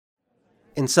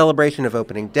In celebration of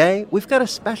opening day, we've got a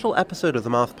special episode of the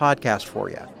Moth Podcast for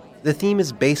you. The theme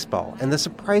is baseball and the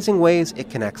surprising ways it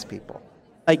connects people.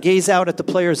 I gaze out at the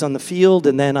players on the field,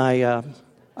 and then I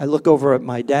look over at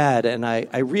my dad, and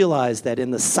I realize that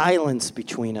in the silence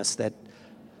between us that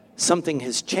something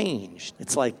has changed.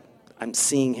 It's like I'm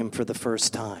seeing him for the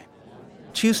first time.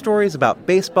 2 stories about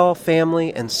baseball,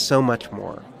 family, and so much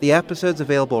more. The episode's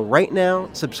available right now.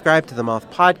 Subscribe to the Moth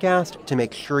Podcast to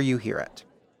make sure you hear it.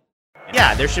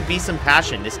 Yeah, there should be some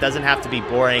passion. This doesn't have to be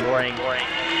boring. You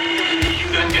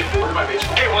done get bored by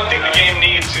baseball? Hey, one thing the game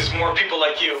needs is more people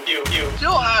like you.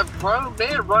 Still have grown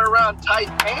men run around tight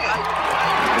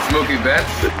pants. It's Mookie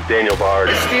Betts. It's Daniel Bard.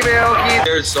 It's Steve Aoki.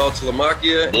 There's Sal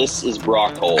Talamacchia. This is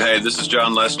Brock Holt. Hey, this is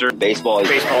John Lester. Baseball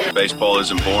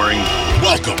isn't boring.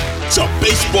 Welcome to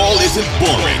Baseball Isn't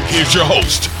Boring. Here's your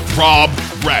host, Rob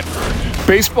Bradford.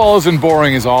 Baseball Isn't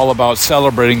Boring is all about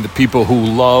celebrating the people who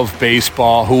love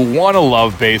baseball, who want to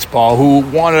love baseball, who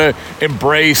want to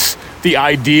embrace the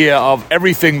idea of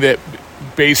everything that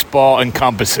baseball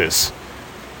encompasses.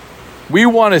 We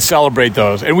want to celebrate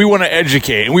those, and we want to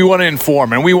educate, and we want to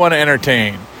inform, and we want to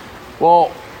entertain. Well,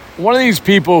 one of these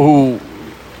people who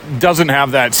doesn't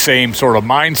have that same sort of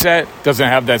mindset, doesn't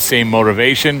have that same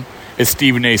motivation, is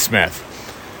Stephen A.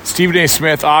 Smith. Stephen A.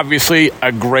 Smith, obviously,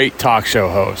 a great talk show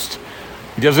host.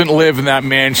 He doesn't live in that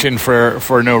mansion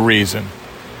for no reason.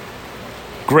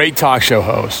 Great talk show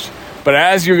host. But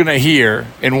as you're going to hear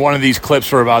in one of these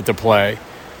clips we're about to play,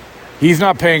 he's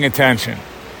not paying attention.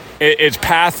 It's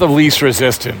path of least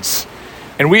resistance.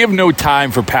 And we have no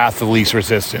time for path of least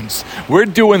resistance. We're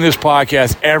doing this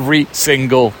podcast every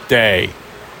single day.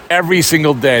 Every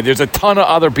single day. There's a ton of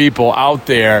other people out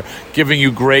there giving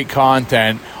you great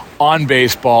content on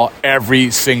baseball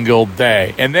every single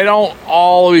day. And they don't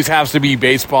always have to be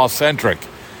baseball-centric.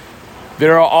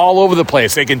 They're all over the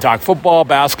place. They can talk football,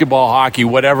 basketball, hockey,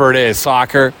 whatever it is,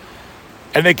 soccer,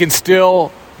 and they can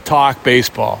still talk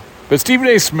baseball. But Stephen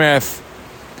A. Smith,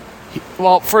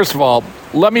 well, first of all,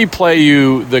 let me play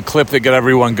you the clip that got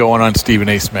everyone going on Stephen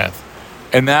A. Smith.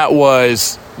 And that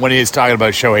was when he was talking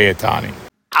about Shohei Ohtani.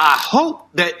 I hope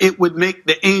that it would make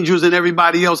the Angels and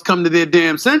everybody else come to their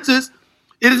damn senses.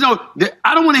 I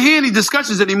don't want to hear any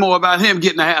discussions anymore about him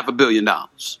getting $500 million. I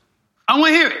don't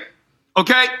want to hear it.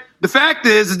 Okay? The fact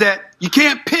is that you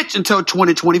can't pitch until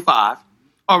 2025.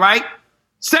 All right?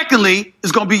 Secondly,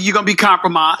 you're going to be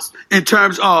compromised in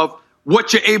terms of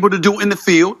what you're able to do in the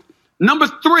field. Number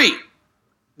 3,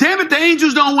 damn it, the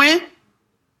Angels don't win.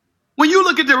 When you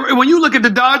look at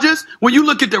the Dodgers, when you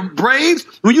look at the Braves,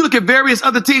 when you look at various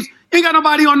other teams, you ain't got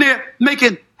nobody on there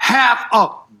making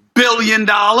 $500 million.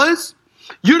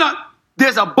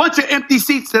 There's a bunch of empty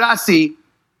seats that I see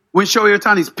when Shohei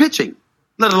Ohtani's pitching,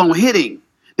 let alone hitting.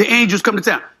 The Angels come to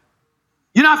town.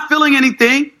 You're not filling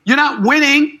anything. You're not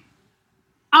winning.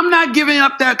 I'm not giving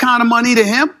up that kind of money to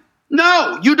him.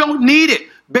 No, you don't need it.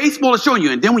 Baseball is showing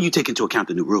you. And then when you take into account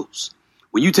the new rules,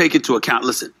 when you take into account,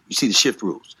 listen, you see the shift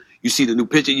rules. You see the new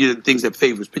pitching, the things that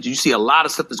favors pitching. You see a lot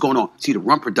of stuff that's going on. You see the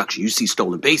run production. You see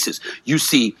stolen bases. You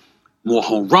see more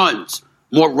home runs,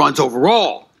 more runs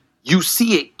overall. You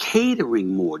see it catering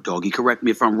more, doggy. Correct me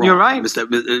if I'm wrong. You're right.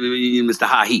 Mr.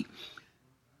 High Heat.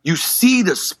 You see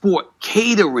the sport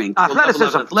catering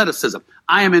athleticism.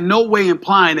 I am in no way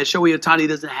implying that Shohei Ohtani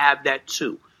doesn't have that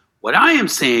too. What I am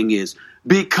saying is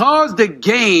because the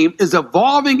game is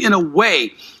evolving in a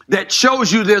way that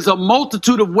shows you there's a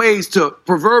multitude of ways to,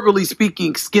 proverbially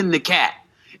speaking, skin the cat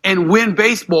and win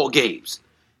baseball games.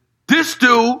 This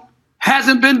dude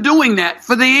hasn't been doing that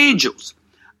for the Angels.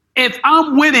 If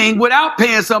I'm winning without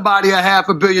paying somebody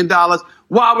 $500 million,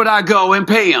 why would I go and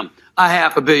pay him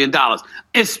 $500 million?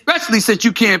 Especially since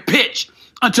you can't pitch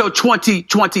until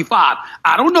 2025.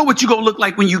 I don't know what you're going to look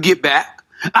like when you get back.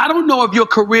 I don't know if your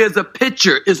career as a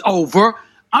pitcher is over.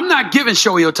 I'm not giving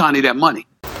Shohei Ohtani that money.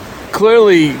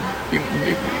 Clearly,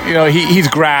 he's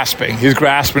grasping. He's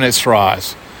grasping at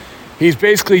straws. He's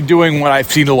basically doing what I've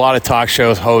seen a lot of talk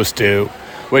show hosts do,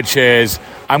 which is,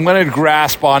 I'm going to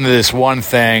grasp onto this one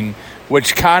thing,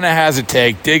 which kind of has a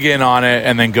take, dig in on it,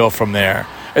 and then go from there.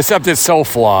 Except it's so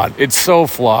flawed. It's so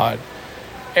flawed.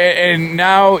 And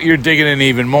now you're digging in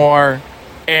even more,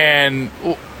 and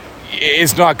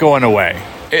it's not going away.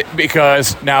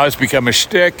 Because now it's become a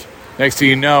shtick. Next thing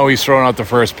you know, he's throwing out the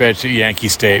first pitch at Yankee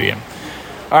Stadium.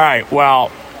 All right, well,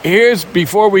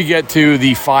 before we get to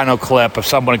the final clip of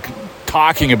someone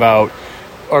talking about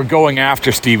or going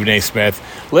after Stephen A. Smith,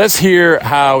 let's hear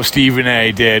how Stephen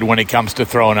A. did when it comes to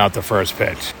throwing out the first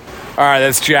pitch. All right,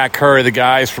 that's Jack Kerr, the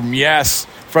guys from Yes,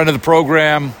 friend of the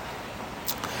program.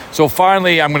 So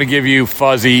finally, I'm going to give you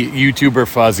Fuzzy, YouTuber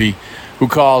Fuzzy. who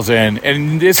calls in,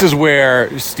 and this is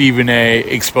where Stephen A.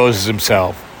 exposes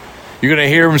himself. You're going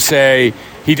to hear him say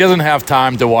he doesn't have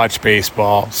time to watch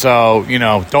baseball, so,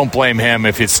 don't blame him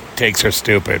if his takes are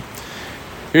stupid.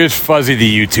 Here's Fuzzy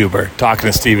the YouTuber talking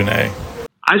to Stephen A.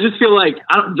 I just feel like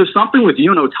there's something with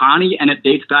you and Ohtani, and it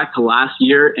dates back to last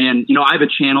year. And, I have a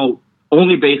channel,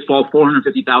 Only Baseball,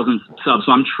 450,000 subs.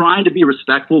 So I'm trying to be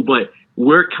respectful, but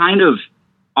we're kind of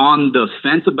on the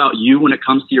fence about you when it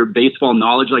comes to your baseball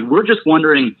knowledge. Like, we're just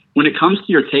wondering, when it comes to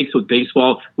your takes with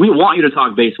baseball, we want you to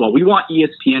talk baseball. We want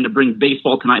ESPN to bring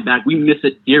Baseball Tonight back. We miss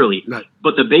it dearly. Right.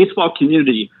 But the baseball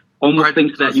community almost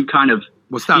thinks that you kind of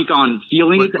speak on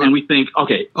feelings, and we think,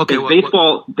 is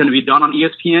baseball going to be done on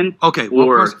ESPN? Okay,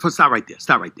 stop right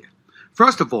there.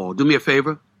 First of all, do me a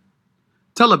favor.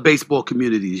 Tell the baseball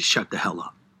community to shut the hell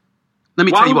up. Let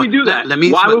me tell you Why would we do that?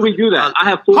 Why would we do that? I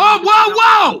have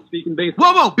whoa! Speaking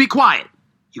baseball. Whoa! Be quiet.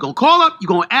 You're going to call up, you're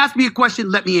going to ask me a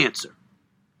question, let me answer.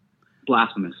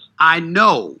 Blasphemous. I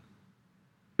know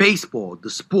baseball, the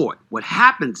sport, what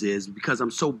happens is, because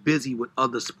I'm so busy with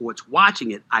other sports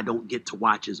watching it, I don't get to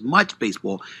watch as much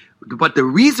baseball. But the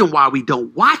reason why we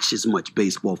don't watch as much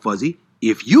baseball, Fuzzy,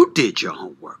 if you did your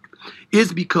homework,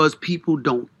 is because people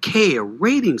don't care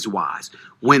ratings-wise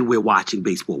when we're watching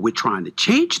baseball. We're trying to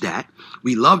change that.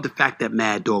 We love the fact that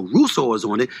Mad Dog Russo is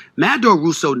on it. Mad Dog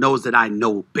Russo knows that I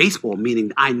know baseball,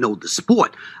 meaning I know the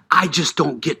sport. I just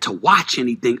don't get to watch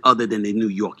anything other than the New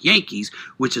York Yankees,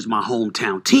 which is my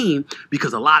hometown team,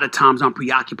 because a lot of times I'm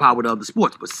preoccupied with other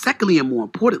sports. But secondly, and more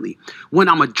importantly, when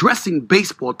I'm addressing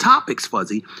baseball topics,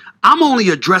 Fuzzy, I'm only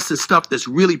addressing stuff that's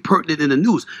really pertinent in the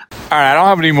news. All right, I don't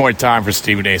have any more time for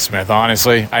Stephen A. Smith,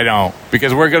 honestly. I don't.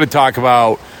 Because we're going to talk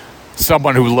about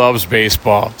someone who loves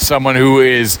baseball, someone who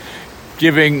is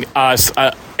giving us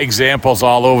examples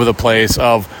all over the place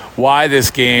of why this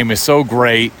game is so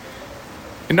great,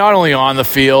 and not only on the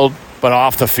field, but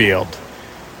off the field.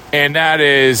 And that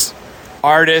is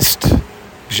artist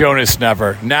Jonas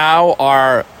Never. Now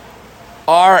our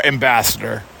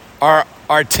ambassador, our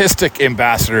artistic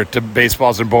ambassador to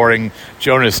Baseball Isn't Boring,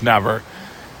 Jonas Never.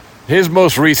 His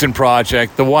most recent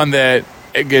project, the one that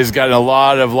has gotten a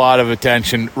lot of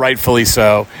attention, rightfully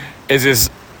so, is his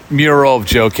mural of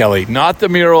Joe Kelly. Not the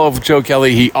mural of Joe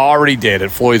Kelly he already did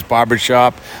at Floyd's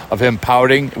Barbershop of him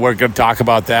pouting. We're going to talk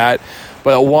about that.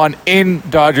 But one in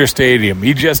Dodger Stadium.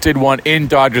 He just did one in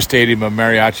Dodger Stadium of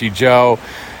Mariachi Joe.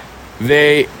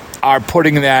 They are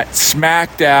putting that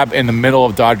smack dab in the middle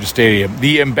of Dodger Stadium.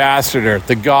 The ambassador,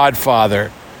 the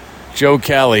godfather, Joe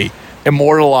Kelly,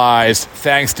 immortalized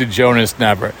thanks to Jonas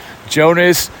Never.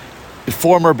 Jonas,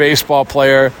 former baseball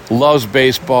player, loves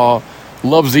baseball,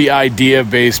 loves the idea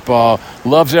of baseball,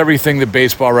 loves everything that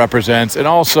baseball represents, and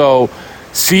also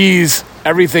sees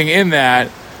everything in that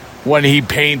when he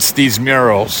paints these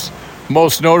murals,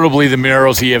 most notably the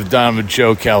murals he has done with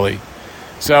Joe Kelly.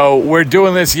 So we're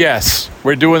doing this, yes.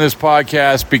 We're doing this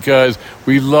podcast because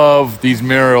we love these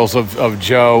murals of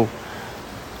Joe.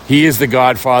 He is the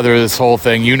godfather of this whole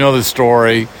thing. You know the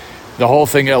story. The whole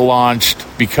thing got launched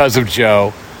because of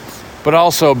Joe, but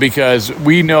also because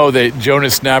we know that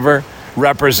Jonas Never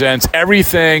represents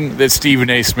everything that Stephen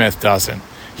A. Smith doesn't.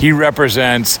 He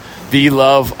represents the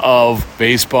love of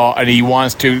baseball, and he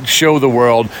wants to show the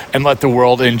world and let the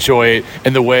world enjoy it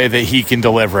in the way that he can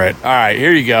deliver it. All right,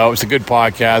 here you go. It's a good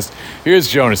podcast. Here's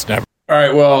Jonas Never. All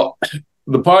right, well,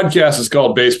 the podcast is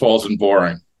called Baseball Isn't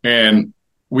Boring, and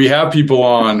we have people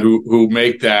on who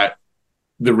make that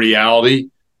the reality,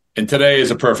 and today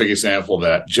is a perfect example of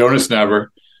that. Jonas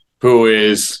Never, who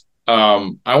is,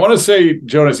 I want to say,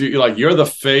 Jonas, you're the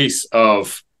face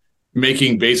of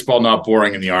making baseball not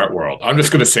boring in the art world. I'm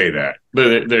just going to say that.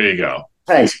 But there you go.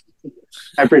 Thanks.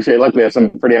 I appreciate it. Luckily, I have some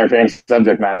pretty entertaining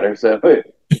subject matter. So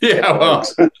yeah, well,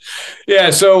 yeah.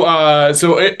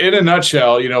 So in a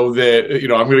nutshell,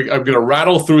 I'm gonna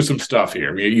rattle through some stuff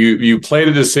here. You played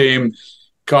at the same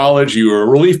college. You were a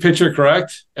relief pitcher,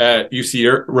 correct? At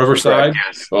UC Riverside. Correct,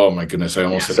 yes. Oh my goodness, I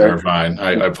almost said Irvine.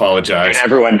 I apologize. I mean,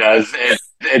 everyone does.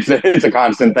 It's a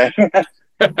constant thing.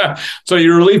 So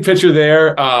you're a relief pitcher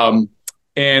there,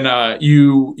 and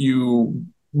you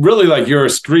really your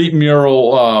street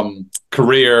mural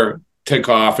career took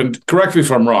off. And correct me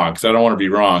if I'm wrong, because I don't want to be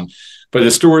wrong. But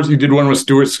you did one with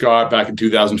Stuart Scott back in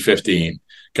 2015.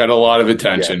 Got a lot of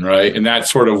attention, right? And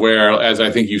that's sort of where, as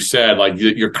I think you said,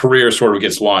 your career sort of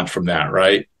gets launched from that,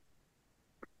 right?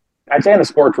 I'd say in the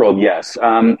sports world, yes.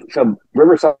 So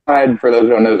Riverside, for those who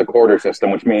don't know, is a quarter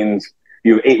system, which means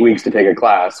you have 8 weeks to take a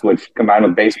class, which combined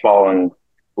with baseball and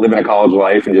living a college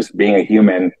life and just being a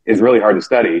human is really hard to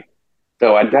study.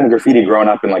 So I'd done graffiti growing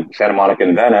up in Santa Monica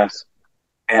and Venice.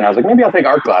 And I was like, maybe I'll take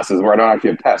art classes where I don't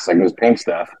actually have tests. I can just paint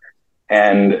stuff.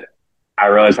 And I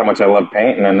realized how much I love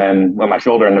painting. And then when my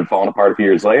shoulder ended up falling apart a few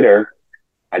years later,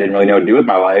 I didn't really know what to do with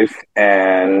my life.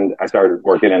 And I started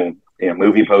working in,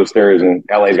 movie posters, and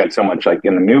LA's got so much like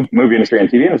in the movie industry and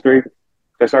TV industry.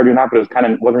 So I started doing that, but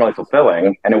wasn't really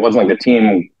fulfilling. And it wasn't like the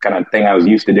team kind of thing I was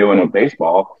used to doing with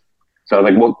baseball. So I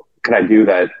was like, what can I do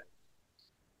that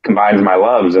combines my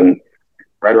loves? And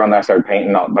right around that, I started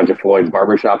painting a bunch of Floyd's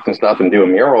barbershops and stuff and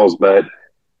doing murals, but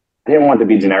I didn't want it to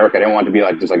be generic. I didn't want it to be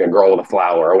like just like a girl with a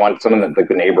flower. I wanted something that like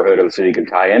the neighborhood or the city could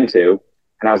tie into.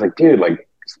 And I was like, dude, like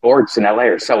sports in LA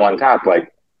are so untapped.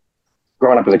 Like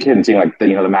growing up as a kid and seeing like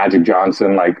the Magic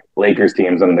Johnson, like Lakers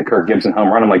teams and the Kirk Gibson home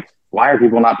run. I'm like, why are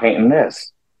people not painting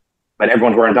this? But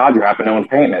everyone's wearing Dodger hat, but no one's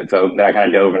painting it. So then I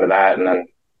kind of dove into that. And then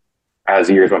as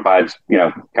the years went by, I just,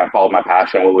 kind of followed my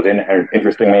passion, what was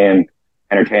interesting me and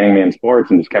entertaining me in sports,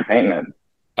 and just kept painting it.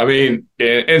 I mean,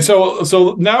 and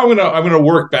so now I'm gonna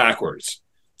work backwards.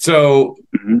 So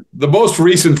the most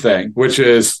recent thing, which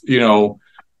is the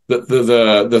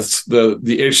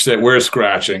itch that we're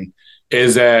scratching,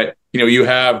 is that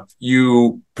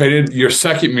you painted your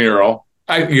second mural,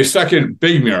 your second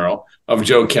big mural of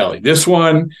Joe Kelly. This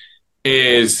one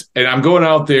is, and I'm going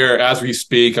out there as we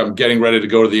speak. I'm getting ready to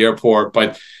go to the airport,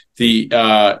 but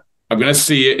I'm going to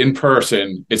see it in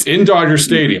person. It's in Dodger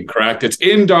Stadium, correct? It's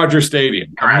in Dodger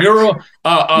Stadium. A mural,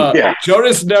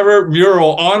 Jonas Never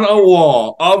mural on a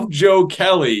wall of Joe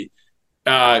Kelly.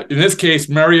 In this case,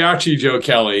 Mariachi Joe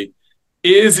Kelly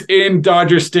is in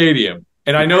Dodger Stadium.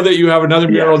 And I know that you have another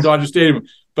mural in Dodger Stadium,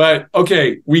 but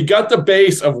okay, we got the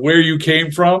base of where you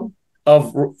came from,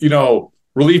 of,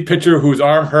 relief pitcher whose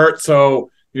arm hurt.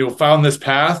 So, found this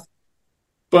path,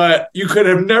 but you could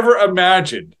have never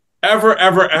imagined ever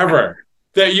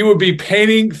that you would be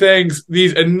painting things,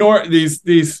 these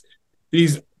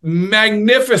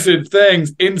magnificent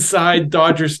things inside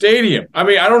Dodger Stadium. I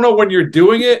mean, I don't know when you're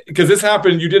doing it, because this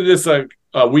happened. You did this like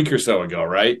a week or so ago,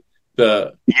 right?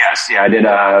 Yes, I did.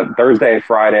 Thursday,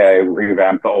 Friday, I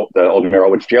revamped the old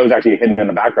mural, which Joe's actually hidden in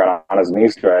the background on as an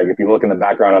Easter egg. If you look in the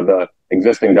background of the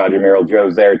existing Dodger mural,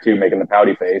 Joe's there too, making the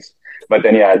pouty face. But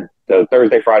then the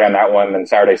Thursday, Friday on that one, then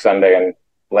Saturday, Sunday, and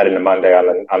led into Monday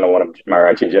on the one of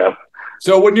Mariachi Joe.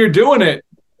 So when you're doing it,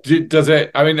 does it?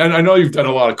 I mean, I know you've done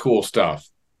a lot of cool stuff,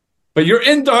 but you're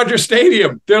in Dodger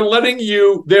Stadium. They're letting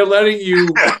you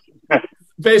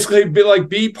basically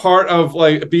be part of,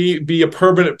 like, be a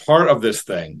permanent part of this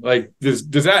thing. Like, does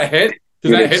that hit?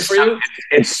 Does that hit for you?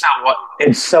 It's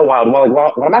so wild. Well,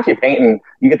 like, when I'm actually painting,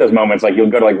 you get those moments like you'll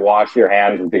go to like wash your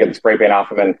hands to get the spray paint off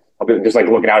them, and I'll be just like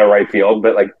looking out at right field.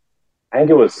 But like, I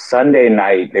think it was Sunday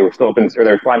night, they were still open, or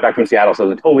they were flying back from Seattle, so it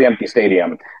was a totally empty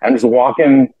stadium. I'm just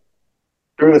walking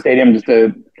through the stadium just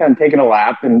to kind of taking a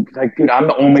lap, and like, dude, I'm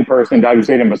the only person in Dodger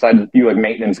Stadium besides a few like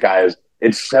maintenance guys.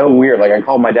 It's so weird. Like, I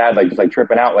called my dad, like, just like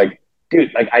tripping out, like,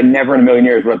 dude, like, I never in a million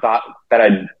years would have thought that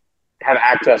I'd have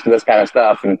access to this kind of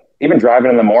stuff. And even driving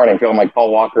in the morning, feeling like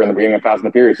Paul Walker in the beginning of Fast and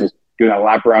the Furious, just doing a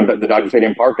lap around the Dodger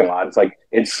Stadium parking lot. It's like,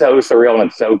 it's so surreal and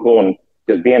it's so cool. And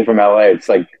just being from LA, it's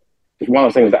like, it's one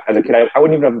of those things that as a kid, I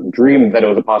wouldn't even have dreamed that it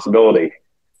was a possibility.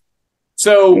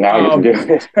 So now I get to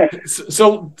do it.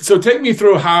 So take me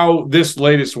through how this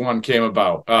latest one came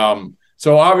about.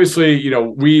 So obviously,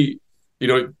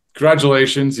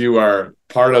 congratulations, you are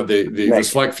part of the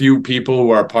select few people who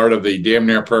are part of the Damn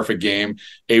Near Perfect Game,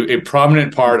 a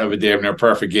prominent part of a Damn Near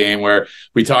Perfect Game, where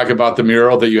we talk about the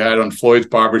mural that you had on Floyd's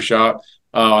barbershop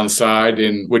on the side,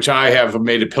 in which I have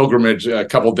made a pilgrimage a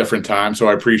couple different times, so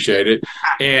I appreciate it.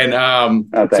 And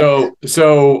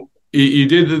so you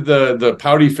did the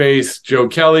pouty face Joe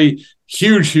Kelly,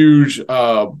 huge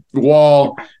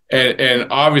wall, and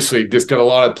obviously just got a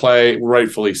lot of play,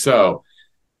 rightfully so.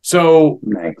 So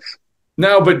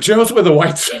now, but Joe's with the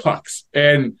White Sox,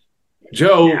 and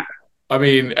Joe, I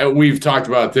mean, we've talked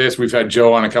about this. We've had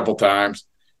Joe on a couple times.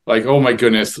 Like, oh my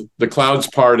goodness, the clouds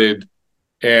parted,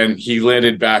 and he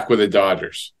landed back with the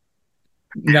Dodgers.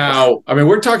 Now, I mean,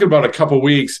 we're talking about a couple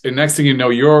weeks, and next thing you know,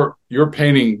 you're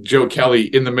painting Joe Kelly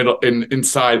in the middle,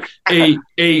 inside a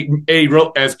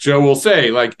as Joe will say,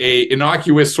 like a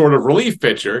innocuous sort of relief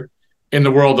pitcher in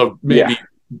the world of maybe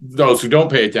those who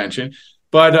don't pay attention.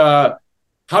 But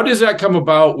how does that come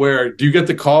about? Where do you get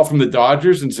the call from the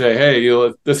Dodgers and say, "Hey,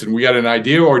 listen, we got an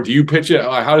idea," or do you pitch it?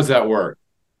 How does that work?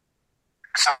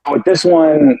 So with this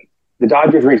one, the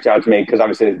Dodgers reached out to me because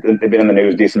obviously they've been in the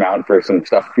news a decent amount for some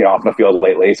stuff, off the field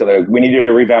lately. So we needed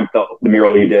to revamp the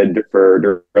mural you did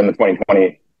during the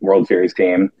 2020 World Series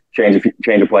team, change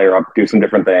a player up, do some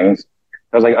different things.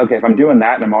 I was like, okay, if I'm doing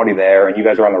that and I'm already there, and you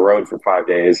guys are on the road for 5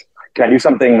 days, can I do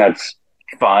something that's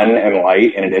fun and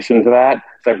light in addition to that?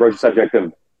 So I broached the subject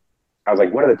of, I was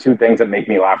like, what are the two things that make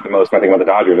me laugh the most when I think about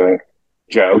the Dodgers? And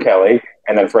Joe Kelly,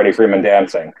 and then Freddie Freeman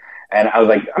dancing. And I was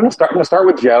like, I'm gonna start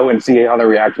with Joe and see how the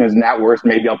reaction is. And at worst,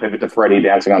 maybe I'll pivot to Freddie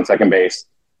dancing on second base.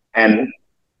 And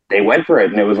they went for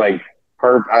it, and it was like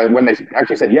when they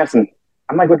actually said yes. And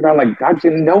I'm like looking around like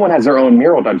Dodgers, no one has their own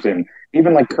mural Dodgers.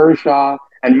 Even like Kershaw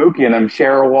and Mookie and them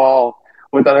share a wall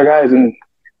with other guys. And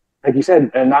like you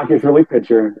said, a innocuous relief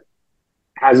pitcher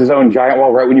has his own giant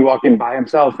wall right when you walk in by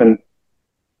himself. And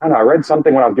I don't know, I read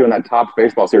something when I was doing that Topps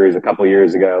baseball series a couple of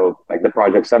years ago, like the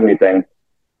Project 70 thing.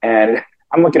 And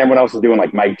I'm looking at everyone else is doing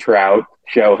like Mike Trout,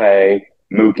 Shohei,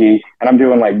 Mookie, and I'm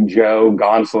doing like Joe,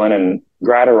 Gonsolin, and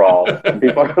Gratterall. And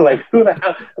people are like, who the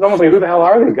hell? It's almost like, who the hell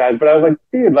are these guys? But I was like,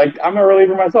 dude, like, I'm a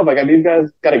reliever myself. Like, these guys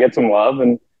got to get some love.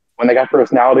 And when they got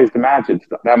personalities to match, it's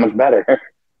that much better.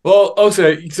 Well,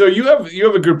 okay, so you have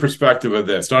a good perspective of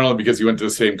this, not only because you went to the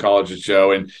same college as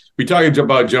Joe, and we talk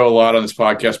about Joe a lot on this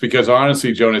podcast because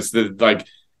honestly, Jonas, the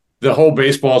whole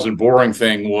baseballs and boring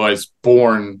thing was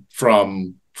born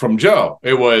from Joe.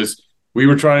 It was we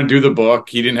were trying to do the book.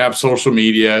 He didn't have social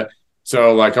media,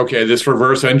 so like, okay, let's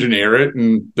reverse engineer it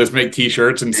and let's make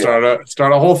T-shirts and start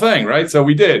a whole thing, right? So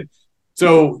we did.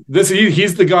 So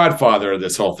he's the godfather of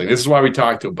this whole thing. This is why we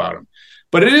talked about him.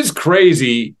 But it is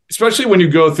crazy, especially when you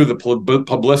go through the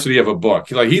publicity of a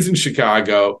book. Like, he's in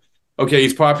Chicago. Okay,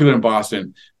 he's popular in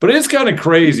Boston. But it is kind of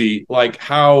crazy, like,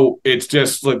 how it's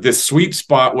just like this sweet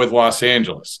spot with Los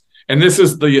Angeles. And this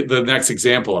is the next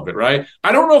example of it, right?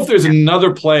 I don't know if there's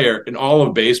another player in all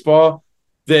of baseball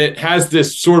that has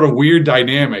this sort of weird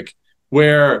dynamic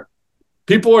where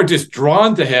people are just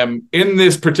drawn to him in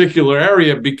this particular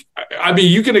area. I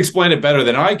mean, you can explain it better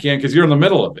than I can because you're in the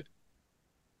middle of it.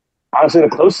 Honestly, the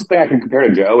closest thing I can compare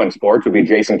to Joe in sports would be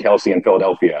Jason Kelsey in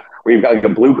Philadelphia, where you've got like a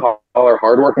blue-collar,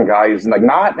 hardworking guy who's like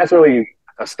not necessarily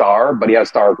a star, but he has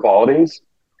star qualities.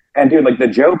 And dude, like the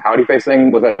Joe pouty face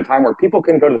thing was at a time where people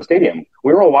couldn't go to the stadium.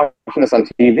 We were all watching this on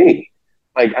TV.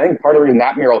 Like, I think part of the reason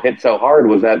that mural hit so hard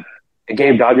was that it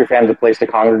gave Dodger fans a place to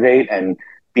congregate and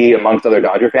be amongst other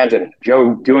Dodger fans. And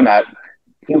Joe doing that,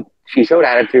 he showed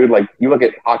attitude. Like, you look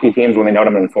at hockey teams when they know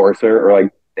I'm an enforcer, or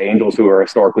like the Angels who are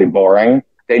historically boring.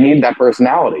 They need that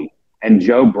personality. And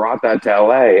Joe brought that to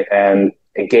LA, and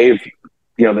it gave,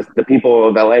 the people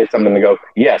of LA something to go,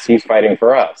 yes, he's fighting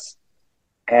for us.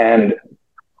 And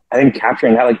I think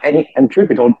capturing that, and truth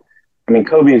be told, I mean,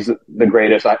 Kobe's the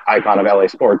greatest icon of LA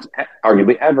sports,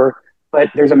 arguably ever, but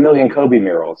there's a million Kobe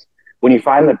murals. When you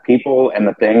find the people and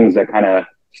the things that kind of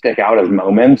stick out as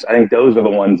moments, I think those are the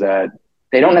ones that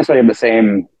they don't necessarily have the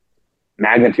same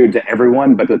magnitude to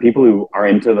everyone, but the people who are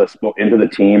into the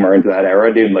team or into that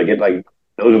era, dude,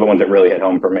 those are the ones that really hit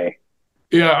home for me.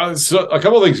 Yeah, so a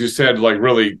couple of things you said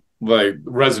really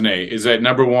resonate. Is that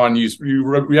number one, you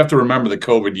have to remember the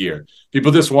COVID year.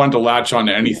 People just wanted to latch on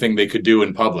to anything they could do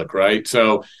in public, right?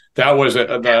 So that was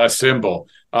a symbol.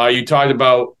 You talked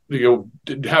about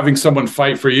having someone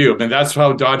fight for you. I mean, that's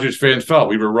how Dodgers fans felt.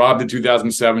 We were robbed in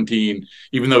 2017,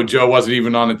 even though Joe wasn't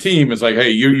even on the team. It's like, hey,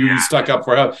 you stuck up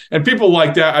for help, and people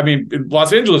like that. I mean,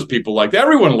 Los Angeles people like that.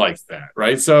 Everyone likes that,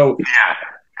 right? So yeah,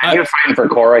 and he was fighting for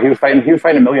Cora. He was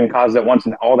fighting a million causes at once,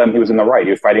 and all of them he was in the right.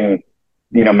 He was fighting,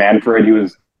 Manfred.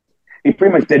 He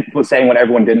pretty much was saying what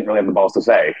everyone didn't really have the balls to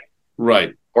say,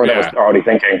 right? Or that was already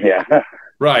thinking, yeah.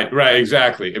 Right,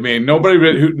 exactly. I mean,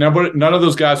 none of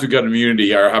those guys who got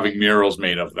immunity are having murals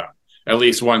made of them. At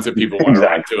least ones that people want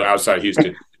to do outside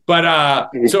Houston. But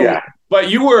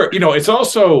but you were, it's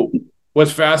also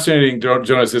what's fascinating,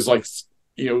 Jonas, is like,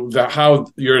 how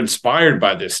you're inspired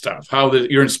by this stuff,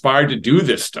 you're inspired to do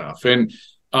this stuff, and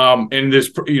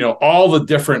this, all the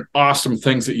different awesome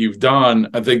things that you've done.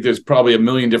 I think there's probably a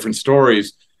million different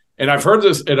stories, and I've heard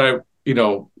this, and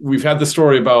we've had the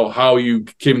story about how you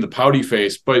came the pouty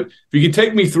face, but if you could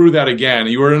take me through that again.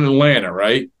 You were in Atlanta,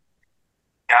 right?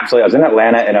 Absolutely. I was in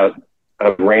Atlanta, and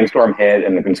a rainstorm hit,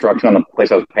 and the construction on the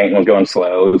place I was painting was going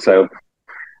slow. So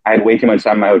I had way too much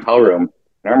time in my hotel room.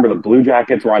 And I remember the Blue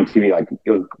Jackets were on TV. Like,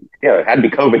 it had to be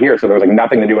COVID here, so there was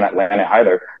nothing to do in Atlanta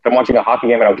either. So I'm watching a hockey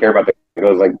game, I don't care about it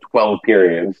goes 12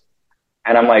 periods.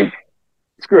 And I'm like,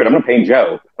 screw it, I'm going to paint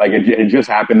Joe. Like, it just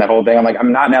happened, that whole thing. I'm like,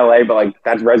 I'm not in LA, but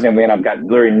that's resident me, and I've got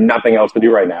literally nothing else to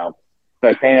do right now. So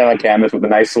I was painting on a canvas with a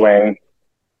nice swing.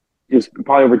 It was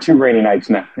probably over 2 rainy nights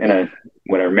in a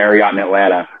Marriott in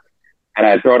Atlanta. And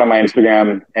I throw it on my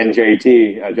Instagram, and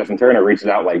JT, Justin Turner, reaches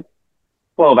out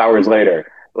 12 hours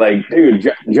later. Like, dude,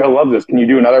 Joe loves this. Can you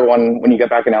do another one when you get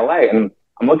back in LA? And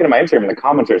I'm looking at my Instagram, and the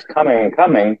comments are coming.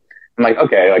 I'm like,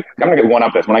 okay, I'm going to get one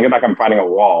up this. When I get back, I'm finding a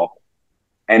wall.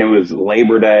 And it was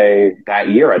Labor Day that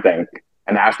year, I think.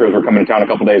 And the Astros were coming to town a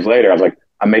couple days later. I was like,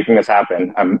 I'm making this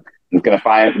happen. I'm going to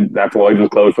find that Floyd was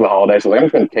closed for the holiday. So I'm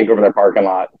just going to take over their parking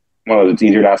lot one of those it's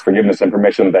easier to ask forgiveness and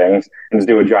permission things, and just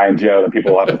do a giant Joe that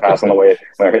people will have to pass on the way when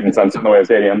they're hitting Sunset on the way to the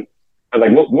stadium. I was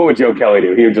like, what would Joe Kelly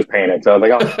do? He would just paint it. So I was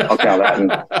like, I'll count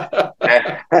that.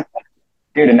 And,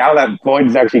 dude, and now that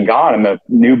Floyd's actually gone, and the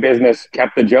new business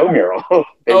kept the Joe mural.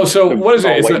 So what is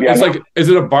it? Is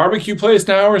it a barbecue place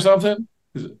now or something?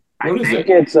 I think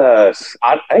it's a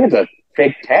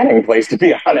fake tanning place, to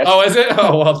be honest. Oh, is it?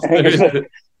 Oh, well.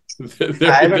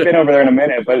 I haven't been over there in a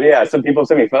minute, but yeah, some people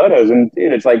send me photos, and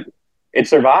dude, it's like it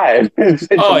survived. It's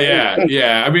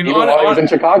yeah. I mean, even while I was in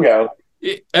Chicago.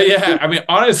 Yeah, I mean,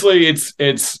 honestly, it's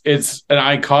an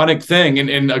iconic thing,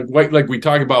 and like we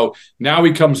talk about now,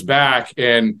 he comes back,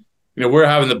 and we're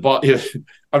having the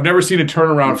I've never seen a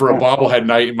turnaround for a bobblehead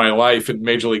night in my life in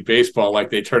Major League Baseball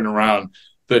like they turn around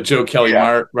the Joe Kelly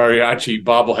mariachi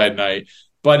bobblehead night.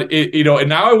 But and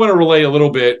now I want to relate a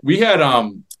little bit. We had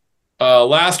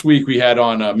last week we had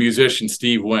on musician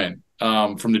Steve Wynn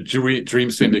from the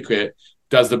Dream Syndicate,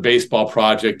 does the baseball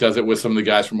project, does it with some of the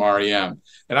guys from REM.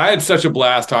 And I had such a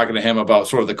blast talking to him about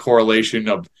sort of the correlation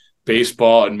of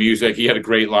baseball and music. He had a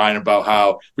great line about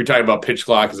how we talked about pitch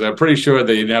clock, because I'm pretty sure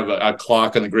they didn't have a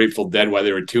clock on the Grateful Dead while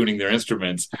they were tuning their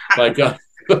instruments. Like, I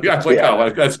was like, oh,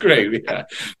 that's great. Yeah.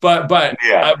 But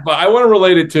I want to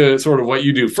relate it to sort of what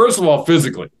you do. First of all,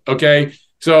 physically, okay?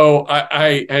 So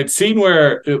I had seen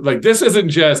where, like, this isn't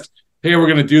just, hey, we're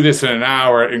going to do this in an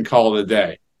hour and call it a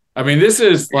day. I mean, this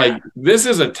is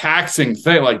a taxing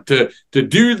thing. Like, to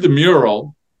do the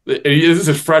mural, this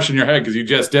is fresh in your head because you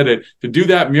just did it. To do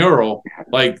that mural,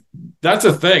 like, that's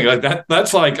a thing. Like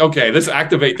that's like, okay, let's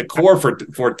activate the core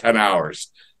for 10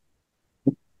 hours.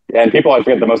 Yeah, and people always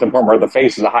forget the most important part. The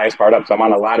face is the highest part up. So I'm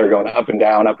on a ladder going up and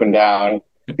down, up and down.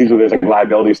 Usually there's like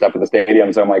liability stuff at the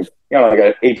stadium. So I'm like, like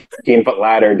an 18-foot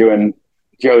ladder doing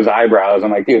Joe's eyebrows.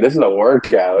 I'm like, dude, this is a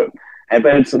workout. But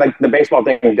it's like the baseball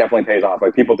thing definitely pays off.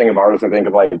 Like, people think of artists and think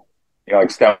of like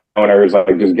stoners,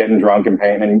 like just getting drunk and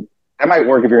painting. And that might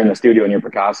work if you're in the studio and you're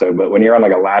Picasso, but when you're on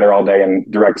like a ladder all day in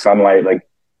direct sunlight, like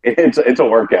it's a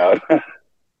workout.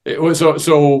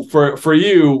 So for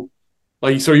you,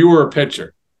 like, so you were a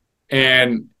pitcher,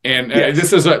 and yes.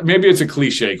 This is maybe it's a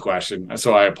cliche question,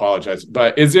 so I apologize.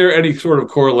 But is there any sort of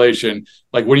correlation,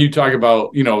 like when you talk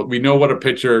about, we know what a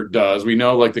pitcher does, we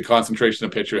know like the concentration a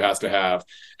pitcher has to have,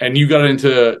 and you got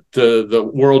into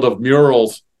the world of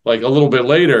murals like a little bit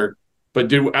later,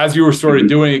 but as you were sort of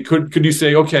doing it, could you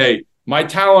say, okay, my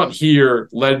talent here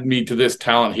led me to this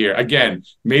talent here? Again,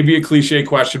 maybe a cliche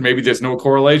question, maybe there's no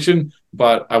correlation,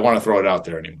 but I want to throw it out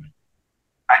there anyway.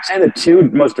 I'd say the two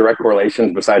most direct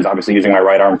correlations, besides obviously using my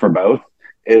right arm for both,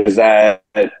 is that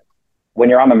when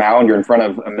you're on the mound, you're in front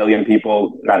of a million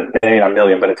people, not a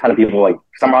million, but a ton of people, like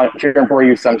some cheering for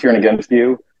you, some cheering against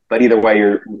you. But either way,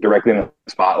 you're directly in the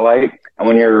spotlight. And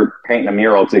when you're painting a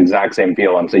mural, it's the exact same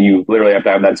feeling. So you literally have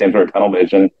to have that same sort of tunnel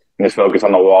vision and just focus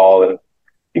on the wall. And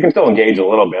you can still engage a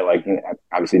little bit. Like,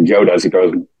 obviously Joe does. He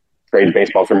trades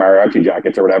baseballs for mariachi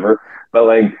jackets or whatever. But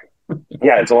like,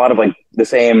 yeah, it's a lot of like the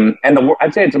same. And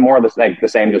I'd say it's more of the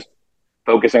same, just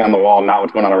focusing on the wall, not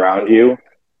what's going on around you.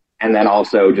 And then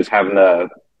also just having the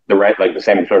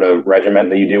same sort of regiment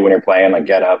that you do when you're playing, like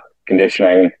get up,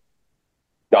 conditioning,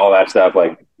 all that stuff,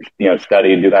 like,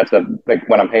 study, do that stuff. Like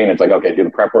when I'm painting, it's like, okay, do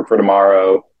the prep work for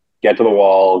tomorrow, get to the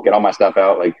wall, get all my stuff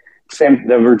out. Like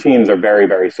the routines are very,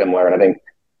 very similar. And I think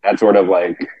that sort of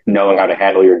like knowing how to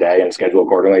handle your day and schedule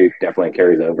accordingly definitely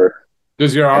carries over.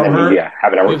 Does your arm hurt? Yeah,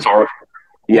 having a sore.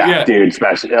 Yeah, dude,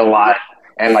 especially a lot.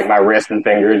 And like my wrist and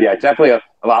fingers. Yeah, definitely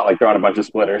a lot like throwing a bunch of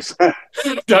splitters.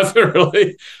 Does it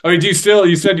really? I mean, you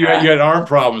said you had arm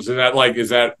problems. Is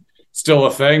that still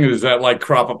a thing? Does that like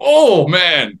crop up? Oh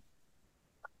man.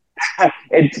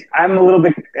 I'm a little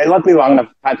bit, luckily long enough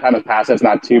time has passed, it's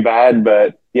not too bad,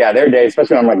 but yeah, there are days,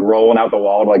 especially when I'm like rolling out the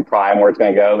wall to like prime where it's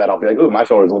going to go, that I'll be like, ooh, my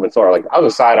shoulder's a little bit sore. Like I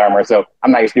was a side armor, so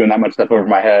I'm not used to doing that much stuff over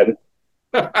my head.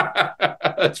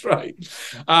 That's right.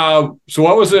 So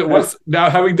what was it? Now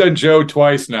having done Joe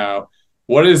twice now,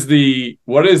 what is the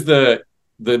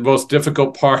most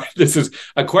difficult part? This is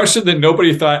a question that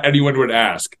nobody thought anyone would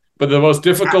ask, but the most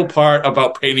difficult part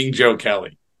about painting Joe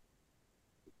Kelly.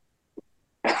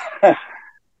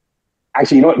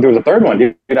 Actually, you know what? There was a third one,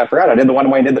 dude. I forgot. I did the one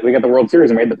when we got the World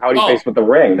Series and made the pouty face with the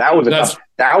ring. That was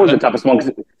the toughest one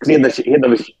because he had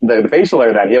the facial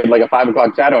hair. That he had like a 5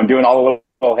 o'clock shadow, and doing all the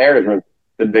little hairs was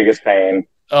the biggest pain.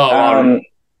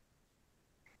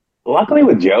 Luckily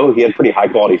with Joe, he had pretty high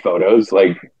quality photos.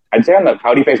 Like I'd say on the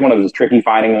pouty face one, it was tricky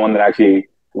finding one that actually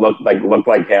looked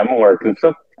like him, or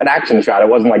an action shot. It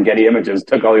wasn't like Getty Images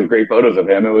took all these great photos of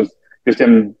him. It was just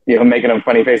him, making a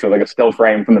funny face with like a still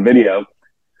frame from the video.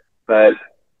 But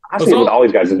honestly, with all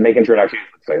these guys, is making sure it actually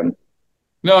looks like him.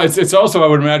 No, it's also, I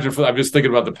would imagine, I'm just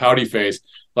thinking about the pouty face.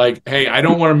 Like, hey, I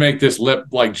don't want to make this lip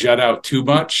like jet out too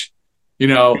much. It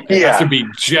has to be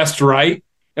just right.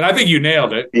 And I think you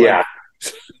nailed it. Yeah.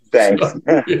 Thanks. So,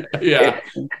 yeah.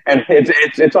 And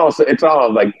it's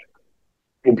all like,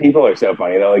 people are so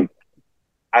funny though.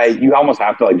 Like you almost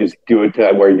have to like just do it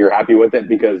to where you're happy with it,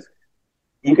 because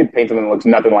you could paint something that looks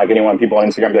nothing like anyone. People on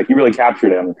Instagram be like, you really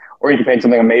captured him. Or you could paint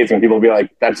something amazing. People will be like,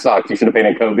 that sucks. You should have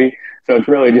painted Kobe. So it's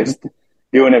really just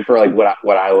doing it for like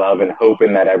what I love, and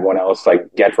hoping that everyone else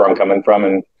like gets where I'm coming from.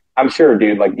 And I'm sure,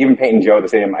 dude, like even painting Joe at the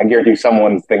stadium, I guarantee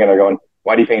someone's thinking, they're going,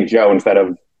 why do you paint Joe instead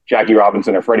of Jackie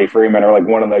Robinson or Freddie Freeman or like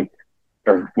one of the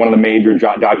major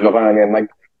Dodgers? And like,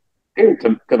 dude,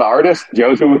 to the artist,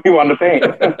 Joe's who we wanted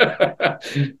to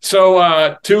paint.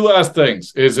 So two last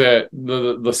things is that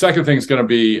the second thing is going to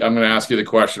be, I'm going to ask you the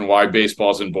question, why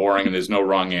baseball isn't boring, and there's no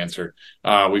wrong answer.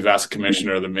 We've asked the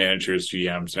commissioner, the managers,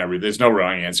 GMs, and everything. There's no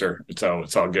wrong answer. So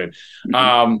it's all good.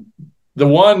 The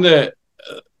one that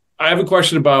I have a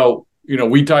question about,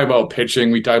 we talk about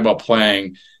pitching, we talk about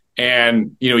playing,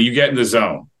 and, you get in the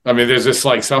zone. I mean, there's just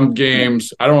like some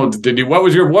games, I don't know, what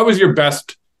was your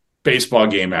best baseball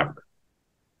game ever?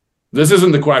 This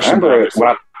isn't the question. I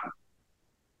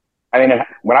remember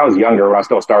when I was younger, when I was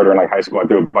still a starter in like high school, I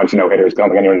threw a bunch of no hitters. Don't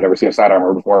think anyone's ever seen a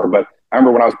sidearmer before. But I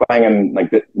remember when I was playing in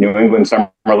like the New England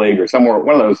Summer League or somewhere,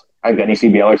 one of those, I think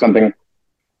NECBL or something.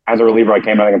 As a reliever, I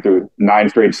came in and threw 9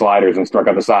 straight sliders and struck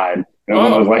out the side. And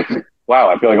I was like, wow,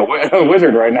 I feel like a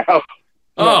wizard right now.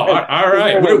 Oh, all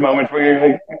right. Those moments where you're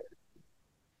like,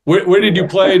 where did you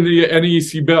play in the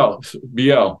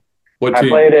NECBL? What team? I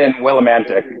played in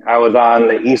Willimantic. I was on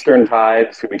the Eastern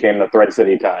Tides, who became the Thread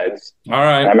City Tides. All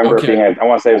right. And I remember it being, I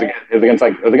want to say it was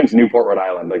against Newport, Rhode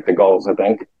Island, like the Gulls, I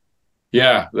think.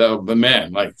 Yeah, the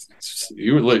man, like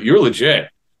you were legit,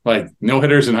 like no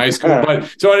hitters in high school.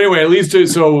 But so anyway, at least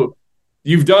so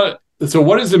you've done. So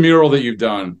what is the mural that you've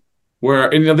done?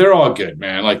 And they're all good,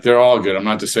 man. Like they're all good. I'm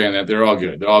not just saying that, they're all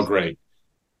good. They're all great.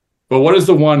 But what is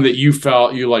the one that you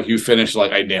felt you finished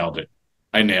like I nailed it?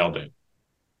 I nailed it.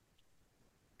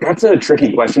 That's a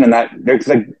tricky question, in that there's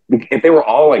like, if they were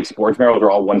all like sports murals or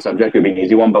all one subject, it'd be an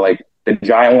easy one. But like the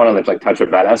giant one that's like Touch of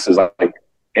Venice is like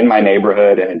in my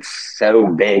neighborhood, and it's so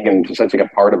big and such like a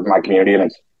part of my community. And it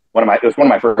was one of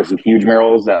my first huge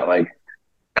murals that like,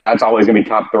 that's always gonna be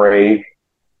top 3.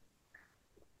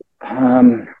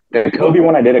 The Kobe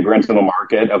one I did at Grand Central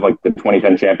Market of like the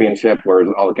 2010 championship, where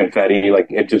all the confetti, like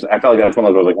it just, I felt like that's one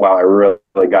of those like, wow, I really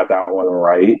got that one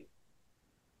right.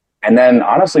 And then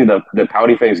honestly, the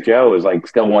pouty face Joe is like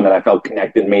still one that I felt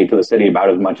connected me to the city about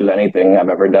as much as anything I've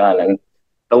ever done. And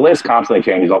the list constantly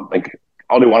changes.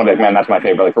 I'll do one of it, man, that's my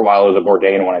favorite. Like for a while it was a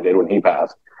Bourdain one I did when he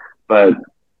passed. But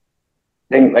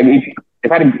it'd be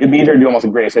easier to do almost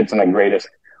the greatest hits and the greatest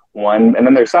one. And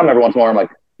then there's some every once in a while I'm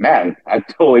like, man, I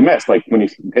totally missed. Like when your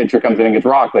pitcher comes in and gets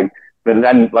rocked, like, but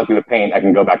then luckily with paint, I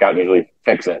can go back out and usually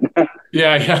fix it.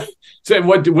 Yeah. So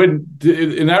when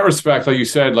in that respect, like you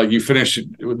said, like you finished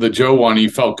the Joe one, you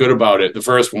felt good about it. The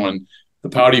first one, the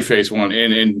pouty face one,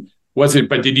 and was it?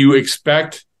 But did you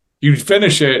expect you'd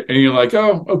finish it and you're like,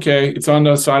 oh, okay, it's on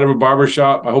the side of a barber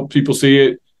shop. I hope people see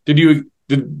it. Did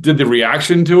the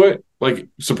reaction to it like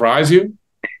surprise you?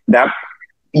 That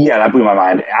blew my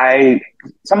mind.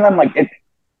 Some of them like it.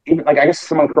 Even like I guess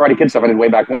some of the Karate Kid stuff I did way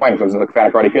back when, because I was like a fan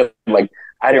of Karate Kid. Like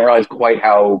I didn't realize quite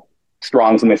how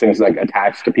strong some of these things like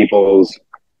attach to people's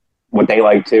what they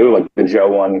like too. Like the Joe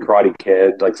one, Karate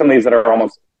Kid, like some of these that are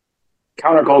almost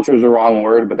counterculture is the wrong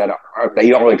word, but that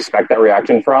you don't really expect that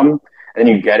reaction from, and then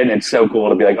you get it. And it's so cool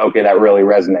to be like, okay, that really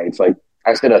resonates. Like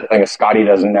I just did a Scotty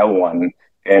Doesn't Know one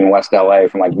in West LA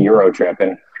from like Euro Trip,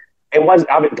 and it was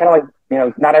kind of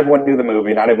like, not everyone knew the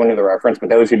movie, not everyone knew the reference, but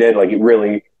those who did, like, it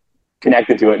really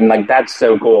connected to it, and like that's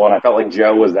so cool. And I felt like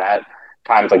Joe was that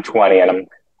times like 20, and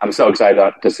I'm so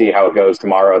excited to see how it goes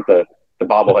tomorrow at the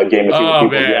bobblehead game to see what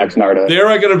people's reaction are to. There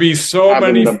are going to be so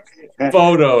many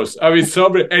photos. I mean, so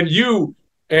many, and you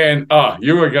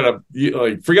are going to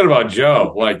like forget about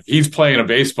Joe. Like he's playing a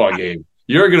baseball game.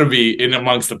 You're going to be in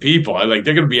amongst the people. Like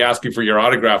they're going to be asking for your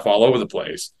autograph all over the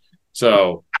place.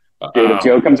 So, dude, if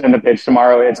Joe comes in to pitch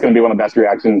tomorrow, it's going to be one of the best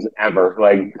reactions ever.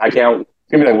 Like I can't.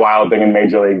 It's gonna be like wild thing in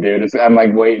Major League, dude. I'm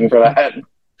like waiting for that.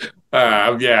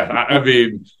 I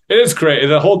mean, it is crazy.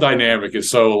 The whole dynamic is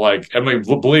so like. I mean,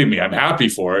 believe me, I'm happy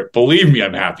for it. Believe me,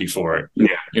 I'm happy for it.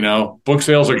 Yeah. Book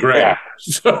sales are great. Yeah.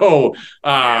 So,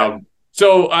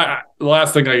 the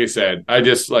last thing, like you said, I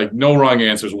just like no wrong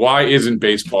answers. Why isn't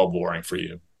baseball boring for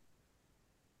you?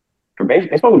 For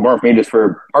baseball is boring for me just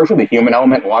for partially the human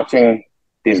element. Watching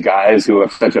these guys who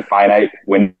have such a finite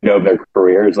window of their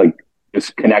careers, like.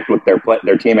 Just connect with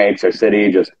their teammates, their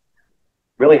city, just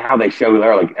really how they show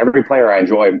there. Like every player I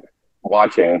enjoy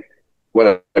watching,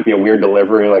 whether it be a weird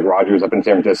delivery like Rogers up in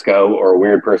San Francisco, or a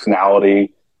weird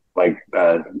personality like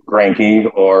Granky,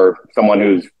 or someone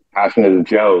who's passionate as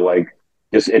Joe. Like,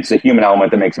 just it's the human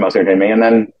element that makes the most entertaining me.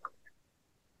 And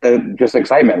then just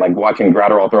excitement, like watching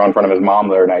Gratterall throw in front of his mom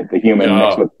the other night. The human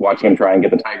mixed with watching him try and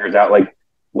get the Tigers out. Like,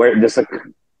 where just a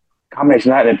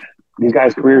combination of that. And these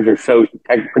guys' careers are so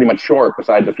pretty much short,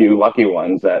 besides a few lucky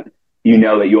ones, that you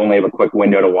know that you only have a quick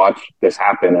window to watch this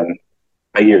happen,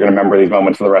 and you're going to remember these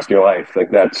moments for the rest of your life.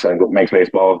 Like, that's what makes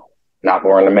baseball not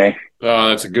boring to me. Oh,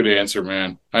 that's a good answer,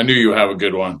 man. I knew you have a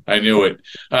good one. I knew it.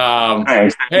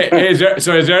 Thanks. Hey, is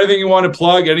there anything you want to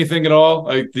plug? Anything at all?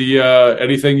 Like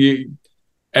the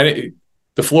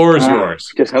floor is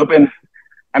yours. Just hoping.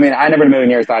 I mean, I never in a million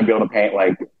years thought I'd be able to paint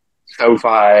like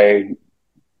SoFi,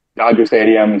 Dodger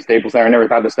Stadium, Staples Center. I never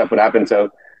thought this stuff would happen. So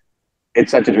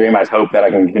it's such a dream. I hope that I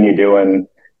can continue doing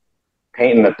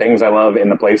painting the things I love in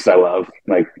the places I love.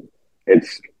 Like,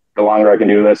 it's the longer I can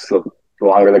do this, the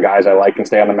longer the guys I like can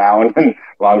stay on the mound, and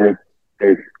the longer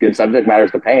there's good subject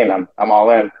matters to paint. I'm all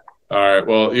in. All right.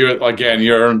 Well, you're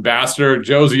an ambassador.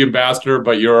 Joe's the ambassador,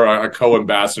 but you're a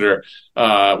co-ambassador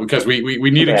because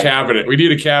we need a cabinet. We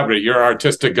need a cabinet. You're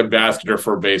artistic ambassador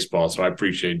for baseball. So I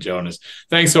appreciate Jonas.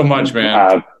 Thanks so much,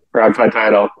 man. Proud of my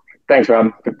title. Thanks,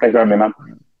 Rob. Thanks for having me, man.